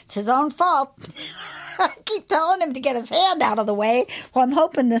me. It's his own fault. I keep telling him to get his hand out of the way. Well, I'm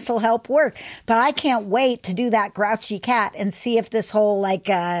hoping this will help work. But I can't wait to do that grouchy cat and see if this whole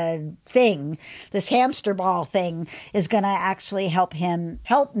thing, this hamster ball thing, is going to actually help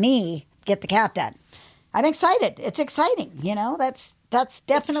me get the cat done. I'm excited. It's exciting. That's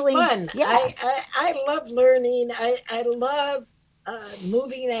definitely it's fun. Yeah. I love learning. I love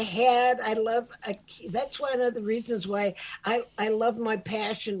moving ahead. That's one of the reasons why I love my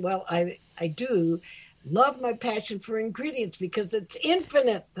passion. Well, I do love my passion for ingredients, because it's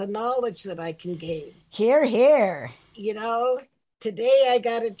infinite, the knowledge that I can gain. Hear, hear. Today I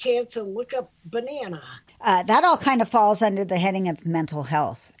got a chance to look up banana. That all kind of falls under the heading of mental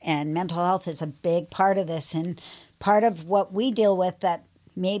health. And mental health is a big part of this, and part of what we deal with that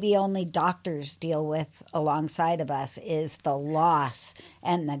maybe only doctors deal with alongside of us is the loss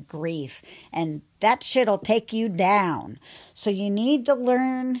and the grief. And that shit'll take you down. So you need to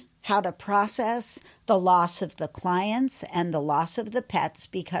learn how to process the loss of the clients and the loss of the pets,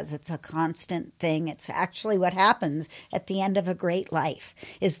 because it's a constant thing. It's actually what happens at the end of a great life,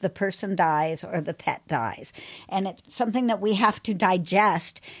 is the person dies or the pet dies. And it's something that we have to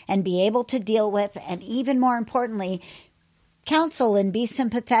digest and be able to deal with, and even more importantly, counsel and be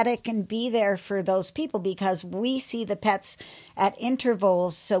sympathetic and be there for those people, because we see the pets at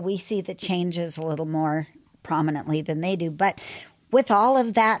intervals, so we see the changes a little more prominently than they do. But with all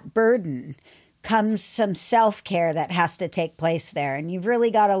of that burden comes some self-care that has to take place there. And you've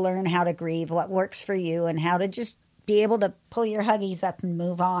really got to learn how to grieve, what works for you, and how to just be able to pull your huggies up and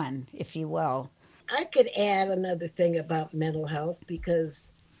move on, if you will. I could add another thing about mental health,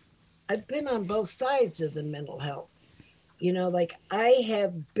 because I've been on both sides of the mental health. I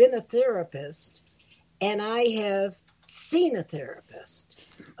have been a therapist and I have seen a therapist.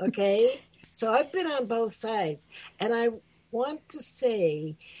 Okay. So I've been on both sides, and I want to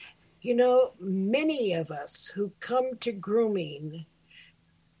say, many of us who come to grooming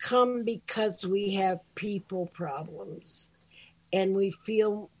come because we have people problems and we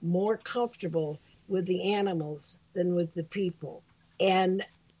feel more comfortable with the animals than with the people. And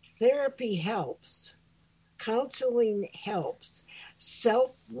therapy helps. Counseling helps.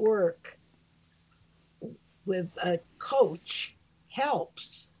 Self-work with a coach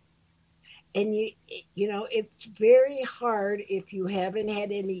helps. And you know, it's very hard if you haven't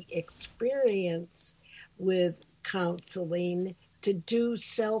had any experience with counseling to do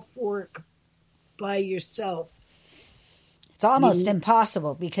self-work by yourself. It's almost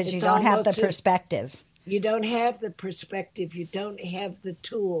impossible because you don't have the perspective. You don't have the perspective. You don't have the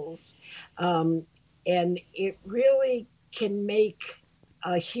tools. And it really can make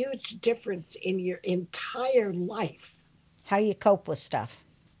a huge difference in your entire life. How you cope with stuff.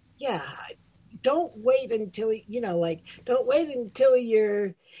 Yeah. Don't wait until, don't wait until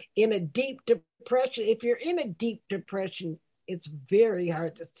you're in a deep depression. If you're in a deep depression, it's very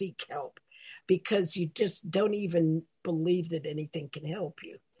hard to seek help because you just don't even believe that anything can help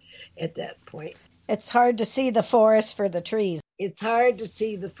you at that point. It's hard to see the forest for the trees. It's hard to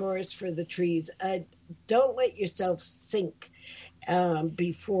see the forest for the trees. Don't let yourself sink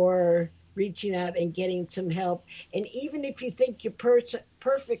before reaching out and getting some help. And even if you think you're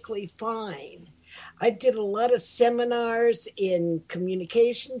perfectly fine, I did a lot of seminars in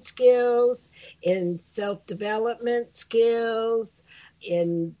communication skills, in self-development skills,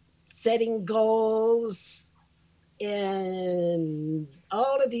 in setting goals, and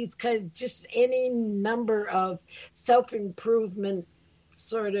all of these kinds, just any number of self-improvement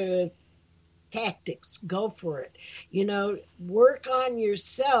sort of tactics. Go for it. Work on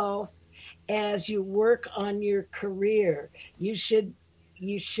yourself as you work on your career. You should.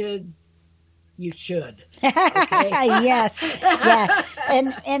 Okay? Yes.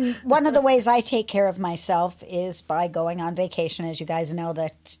 And one of the ways I take care of myself is by going on vacation. As you guys know,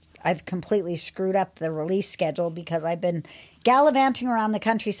 that I've completely screwed up the release schedule because I've been gallivanting around the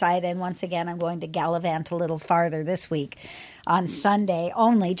countryside, and once again I'm going to gallivant a little farther this week on Sunday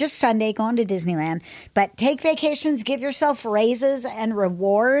only, just Sunday, going to Disneyland. But take vacations, give yourself raises and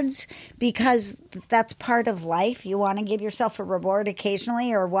rewards because that's part of life. You want to give yourself a reward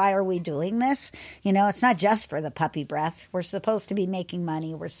occasionally, or why are we doing this? It's not just for the puppy breath. We're supposed to be making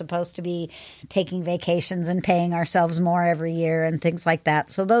money. We're supposed to be taking vacations and paying ourselves more every year and things like that.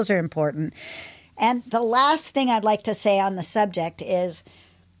 So those are important. And the last thing I'd like to say on the subject is,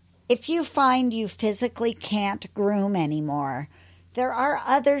 if you find you physically can't groom anymore, there are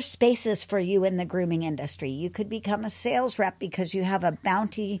other spaces for you in the grooming industry. You could become a sales rep because you have a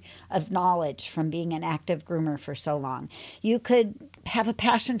bounty of knowledge from being an active groomer for so long. You could have a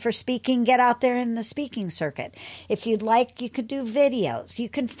passion for speaking, get out there in the speaking circuit. If you'd like, you could do videos. You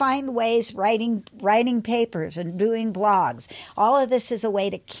can find ways, writing papers and doing blogs. All of this is a way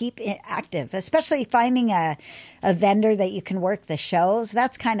to keep it active, especially finding a vendor that you can work the shows.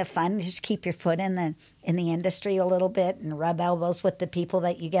 That's kind of fun. Just keep your foot in the industry a little bit and rub elbows with the people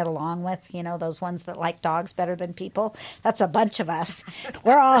that you get along with, those ones that like dogs better than people. That's a bunch of us.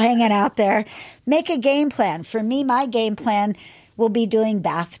 We're all hanging out there. Make a game plan. For me, my game plan will be doing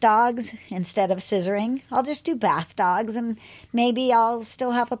bath dogs instead of scissoring. I'll just do bath dogs, and maybe I'll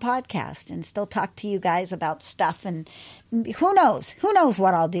still have a podcast and still talk to you guys about stuff. And who knows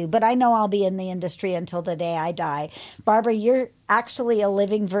what I'll do, but I know I'll be in the industry until the day I die. Barbara, you're actually a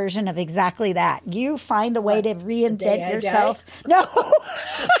living version of exactly that. You find a way to reinvent yourself. No.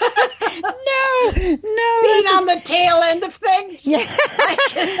 No. Being on the tail end of things. Yeah.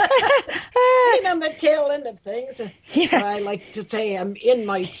 Being on the tail end of things. Yeah. I like to say I'm in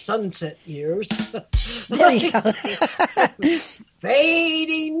my sunset years. There you go.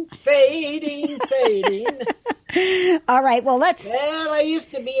 Fading. All right, well, I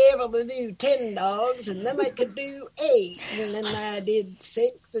used to be able to do 10 dogs, and then I could do 8, and then I did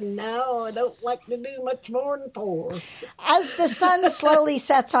 6, and now I don't like to do much more than 4. As the sun slowly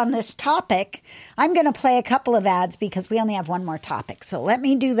sets on this topic, I'm going to play a couple of ads because we only have one more topic. So let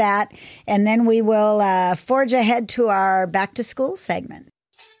me do that, and then we will forge ahead to our back-to-school segment.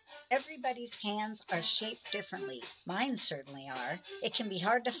 Everybody's hands are shaped differently. Mine certainly are. It can be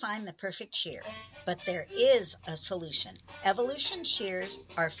hard to find the perfect shear, but there is a solution. Evolution shears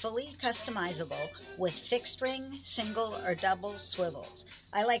are fully customizable with fixed ring, single, or double swivels.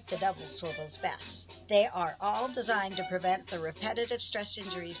 I like the double swivels best. They are all designed to prevent the repetitive stress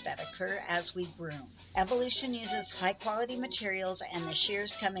injuries that occur as we groom. Evolution uses high-quality materials, and the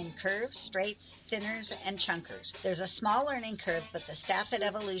shears come in curves, straights, thinners, and chunkers. There's a small learning curve, but the staff at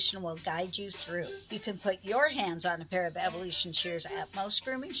Evolution will guide you through. You can put your hands on a pair of Evolution shears at most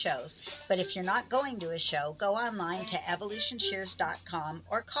grooming shows, but if you're not going to a show, go online to evolutionshears.com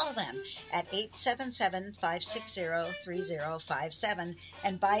or call them at 877-560-3057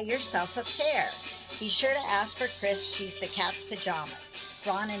 and buy yourself a pair. Be sure to ask for Chris. She's the cat's pajamas.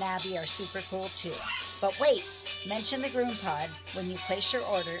 Ron and Abby are super cool too. But wait, mention the GroomPod when you place your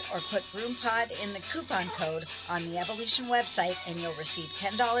order, or put GroomPod in the coupon code on the Evolution website and you'll receive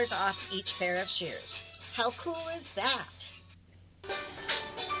 $10 off each pair of shears. How cool is that?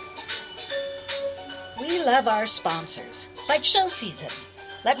 We love our sponsors, like Show Season.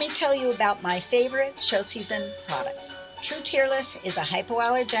 Let me tell you about my favorite Show Season products. True Tearless is a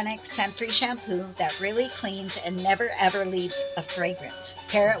hypoallergenic, scent-free shampoo that really cleans and never ever leaves a fragrance.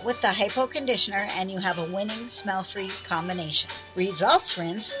 Pair it with the Hypo Conditioner and you have a winning smell-free combination. Results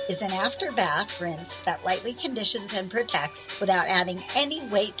Rinse is an after-bath rinse that lightly conditions and protects without adding any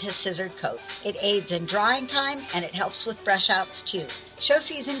weight to scissored coats. It aids in drying time and it helps with brush-outs too. Show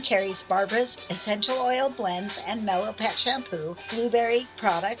Season carries Barbara's Essential Oil Blends and Mellow Pet Shampoo, blueberry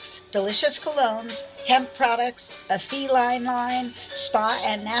products, delicious colognes, hemp products, a feline line, spa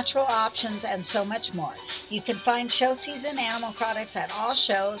and natural options, and so much more. You can find Show Season animal products at all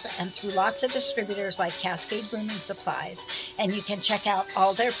shows and through lots of distributors like Cascade Grooming Supplies. And you can check out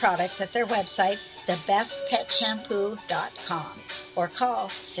all their products at their website, thebestpetshampoo.com, or call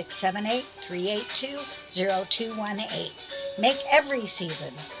 678-382-0218. Make every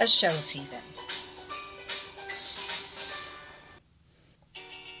season a show season.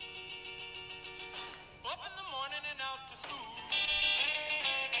 Up in the morning and out to school.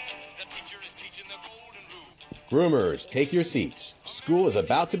 The teacher is teaching the golden rule. Groomers, take your seats. School is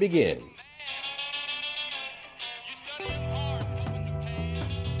about to begin. You study hard, hoping to pay.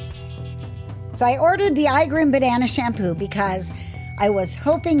 So I ordered the Igroom Banana shampoo because I was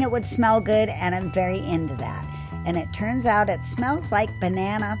hoping it would smell good, and I'm very into that. And it turns out it smells like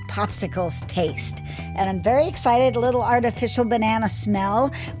banana popsicles taste. And I'm very excited, a little artificial banana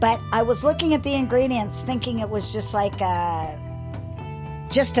smell, but I was looking at the ingredients thinking it was just like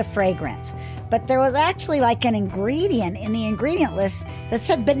just a fragrance. But there was actually like an ingredient in the ingredient list that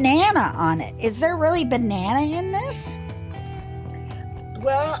said banana on it. Is there really banana in this?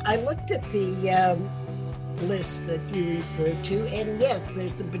 Well, I looked at the list that you referred to, and yes,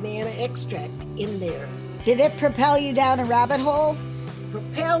 there's a banana extract in there. Did it propel you down a rabbit hole?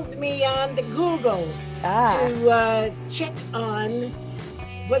 Propelled me on to Google to check on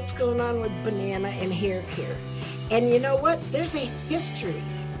what's going on with banana and hair care. And you know what? There's a history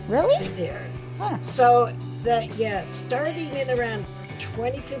Really? there. Huh. So, starting in around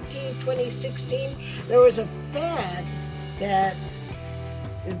 2015, 2016, there was a fad that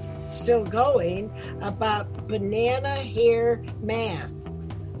is still going about banana hair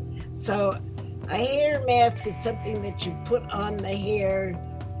masks. So, a hair mask is something that you put on the hair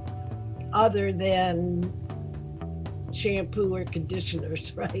other than shampoo or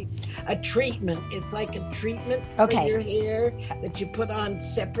conditioners, right? A treatment. It's like a treatment for your hair that you put on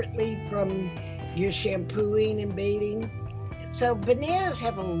separately from your shampooing and bathing. So bananas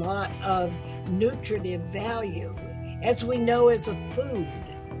have a lot of nutritive value, as we know, as a food.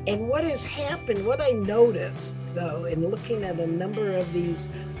 And what has happened, what I noticed, though, in looking at a number of these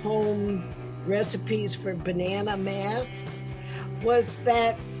home recipes for banana masks, was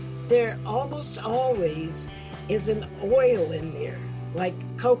that there almost always is an oil in there, like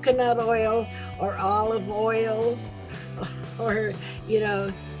coconut oil or olive oil, or,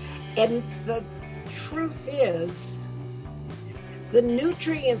 and the truth is, the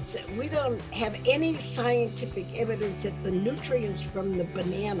nutrients, we don't have any scientific evidence that the nutrients from the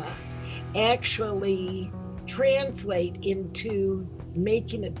banana actually translate into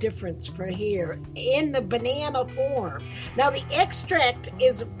making a difference for hair in the banana form. Now, the extract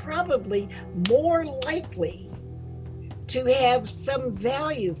is probably more likely to have some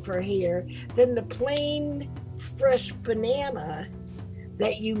value for hair than the plain fresh banana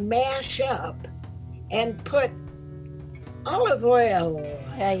that you mash up and put olive oil.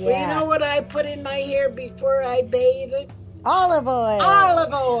 Yeah. Well, you know what I put in my hair before I bathe it? Olive oil.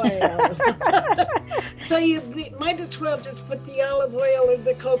 Olive oil. So you might as well just put the olive oil or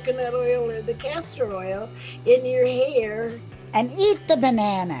the coconut oil or the castor oil in your hair. And eat the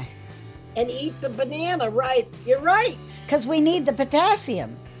banana. And eat the banana, right. You're right. Because we need the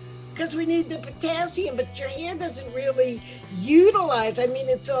potassium. But your hair doesn't really utilize. I mean,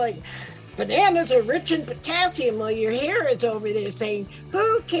 it's like bananas are rich in potassium, while your hair is over there saying,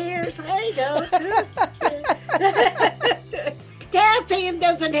 who cares? I don't. Potassium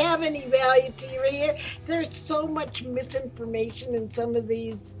doesn't have any value to your hair. There's so much misinformation in some of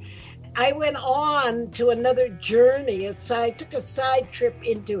these. I went on to another journey, took a side trip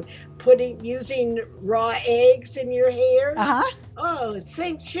into using raw eggs in your hair. Uh-huh. Oh,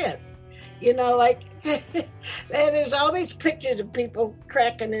 same shit. You know, like, there's all these pictures of people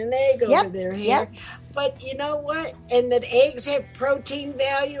cracking an egg over their hair. Yep. But you know what? And that eggs have protein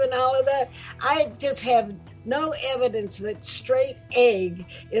value and all of that. I just have no evidence that straight egg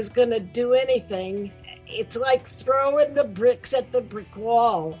is going to do anything. It's like throwing the bricks at the brick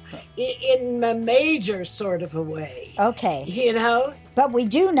wall in a major sort of a way. Okay. You know? But we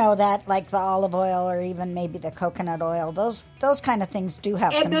do know that, like the olive oil or even maybe the coconut oil, those kind of things do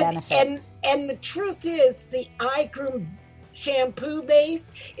have some benefit. And the truth is, the Igroom shampoo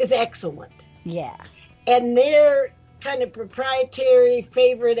base is excellent. Yeah. And their kind of proprietary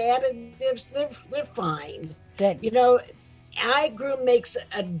favorite additives, they're fine. Good. You know, Igroom makes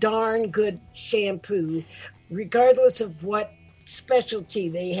a darn good shampoo, regardless of what specialty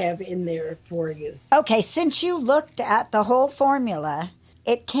they have in there for you. Okay, since you looked at the whole formula,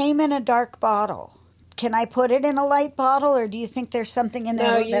 it came in a dark bottle. Can I put it in a light bottle, or do you think there's something in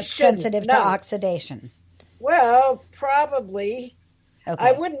there that's sensitive to oxidation? Well, probably. Okay.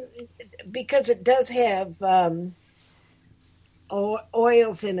 I wouldn't, because it does have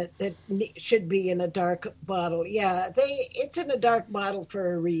oils in it that should be in a dark bottle. Yeah, it's in a dark bottle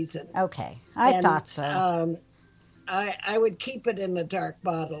for a reason. Okay, I thought so. I would keep it in a dark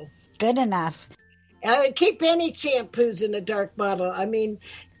bottle. Good enough. I would keep any shampoos in a dark bottle. I mean,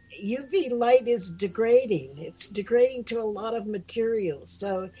 UV light is degrading. It's degrading to a lot of materials.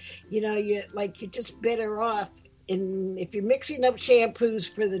 So, you know, you're just better off. If you're mixing up shampoos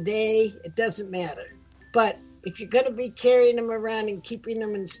for the day, it doesn't matter. But if you're going to be carrying them around and keeping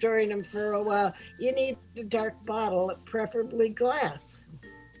them and storing them for a while, you need a dark bottle, preferably glass.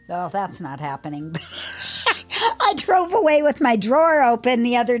 Well, that's not happening. I drove away with my drawer open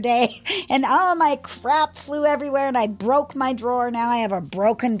the other day, and all my crap flew everywhere, and I broke my drawer. Now I have a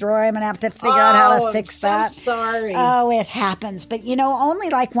broken drawer. I'm going to have to figure out how to fix that. I'm so sorry. Oh, it happens. But, you know, only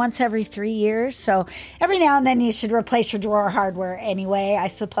like once every 3 years. So every now and then you should replace your drawer hardware anyway, I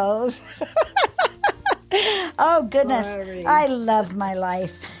suppose. Oh, goodness. Sorry. I love my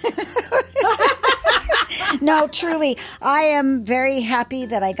life. No, truly, I am very happy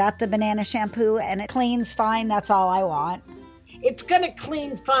that I got the banana shampoo, and it cleans fine. That's all I want. It's going to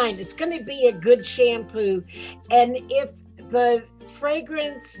clean fine. It's going to be a good shampoo. And if the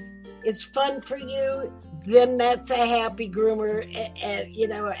fragrance is fun for you, then that's a happy groomer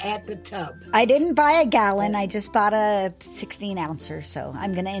at the tub. I didn't buy a gallon. I just bought a 16 ouncer. So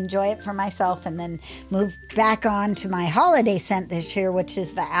I'm going to enjoy it for myself and then move back on to my holiday scent this year, which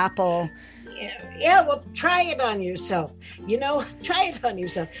is the apple. Yeah, well, try it on yourself. Try it on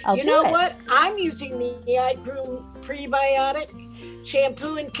yourself. You know what? I'm using the Igroom prebiotic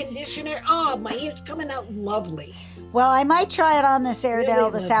shampoo and conditioner. Oh, my hair's coming out lovely. Well, I might try it on this Airedale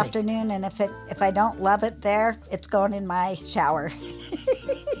Really this lovely. afternoon, and if I don't love it there, it's going in my shower.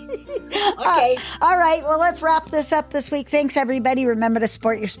 Okay. All right. Well, let's wrap this up this week. Thanks, everybody. Remember to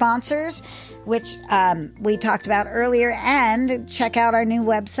support your sponsors, which we talked about earlier, and check out our new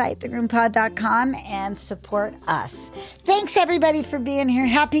website, thegroompod.com, and support us. Thanks, everybody, for being here.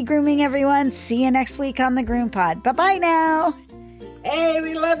 Happy grooming, everyone. See you next week on the GroomPod. Bye-bye now. Hey,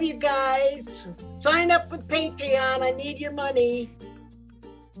 we love you guys. Sign up with Patreon. I need your money.